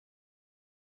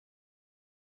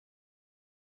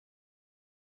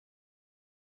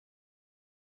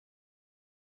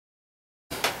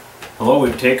Hello,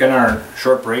 we've taken our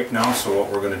short break now, so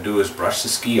what we're going to do is brush the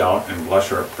ski out and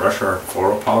brush our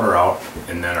floral powder out,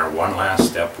 and then our one last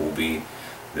step will be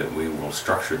that we will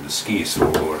structure the ski, so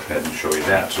we'll go ahead and show you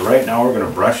that. So right now we're going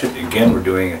to brush it. Again, we're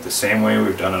doing it the same way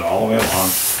we've done it all the way along,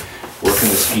 working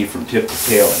the ski from tip to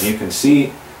tail, and you can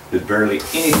see that barely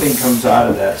anything comes out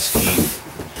of that ski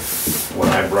when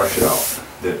I brush it out.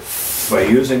 That by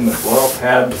using the floral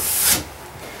pad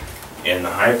and the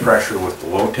high pressure with the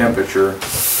low temperature,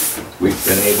 we've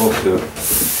been able to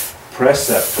press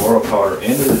that floral powder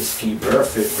into the ski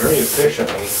very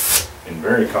efficiently and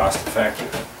very cost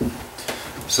effective.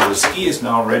 So the ski is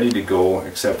now ready to go,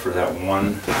 except for that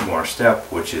one more step,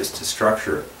 which is to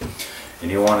structure it. And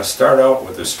you want to start out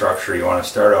with the structure. You want to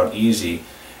start out easy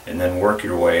and then work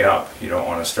your way up. You don't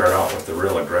want to start out with the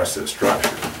real aggressive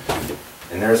structure.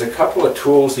 And there's a couple of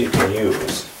tools you can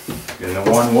use. And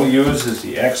the one we'll use is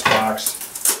the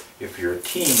Xbox. If you're a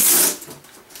team,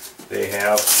 they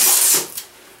have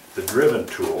the driven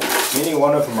tool. Any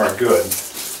one of them are good,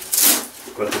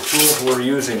 but the tools we're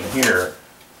using here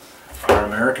are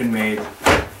American made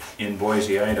in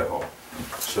Boise, Idaho.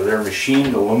 So they're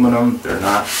machined aluminum, they're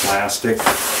not plastic,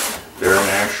 they're an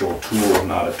actual tool,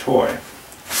 not a toy.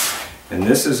 And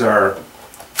this is our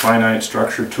finite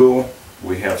structure tool.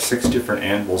 We have 6 different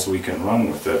anvils we can run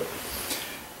with it,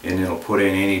 and it'll put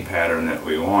in any pattern that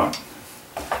we want.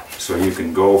 So you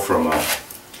can go from a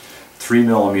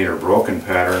 3mm broken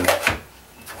pattern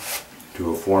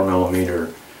to a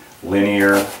 4mm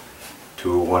linear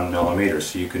to a 1mm,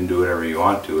 so you can do whatever you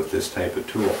want to with this type of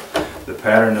tool. The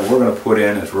pattern that we're going to put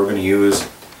in is we're going to use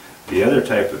the other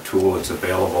type of tool that's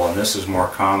available, and this is more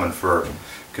common for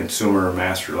consumer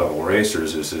master level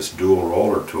racers, is this dual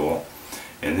roller tool.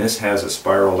 And this has a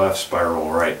spiral left,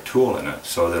 spiral right tool in it,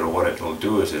 so that what it'll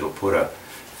do is it'll put a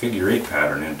figure 8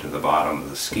 pattern into the bottom of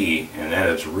the ski, and that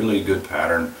is a really good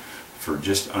pattern for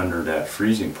just under that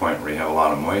freezing point where you have a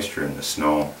lot of moisture in the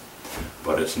snow,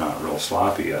 but it's not real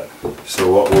sloppy yet.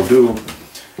 So what we'll do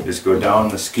is go down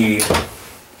the ski,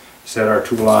 set our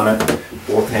tool on it,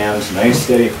 both hands, nice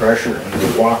steady pressure, and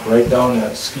we'll walk right down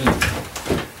that ski.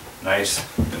 Nice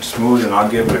and smooth, and I'll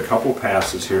give it a couple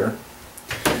passes here.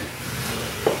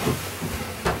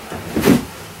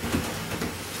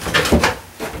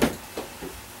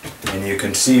 And you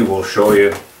can see, we'll show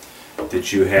you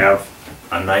that you have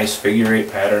a nice figure 8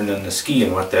 pattern in the ski,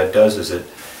 and what that does is it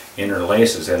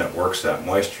interlaces and it works that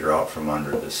moisture out from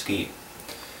under the ski.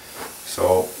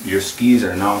 So your skis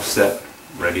are now set,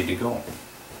 ready to go.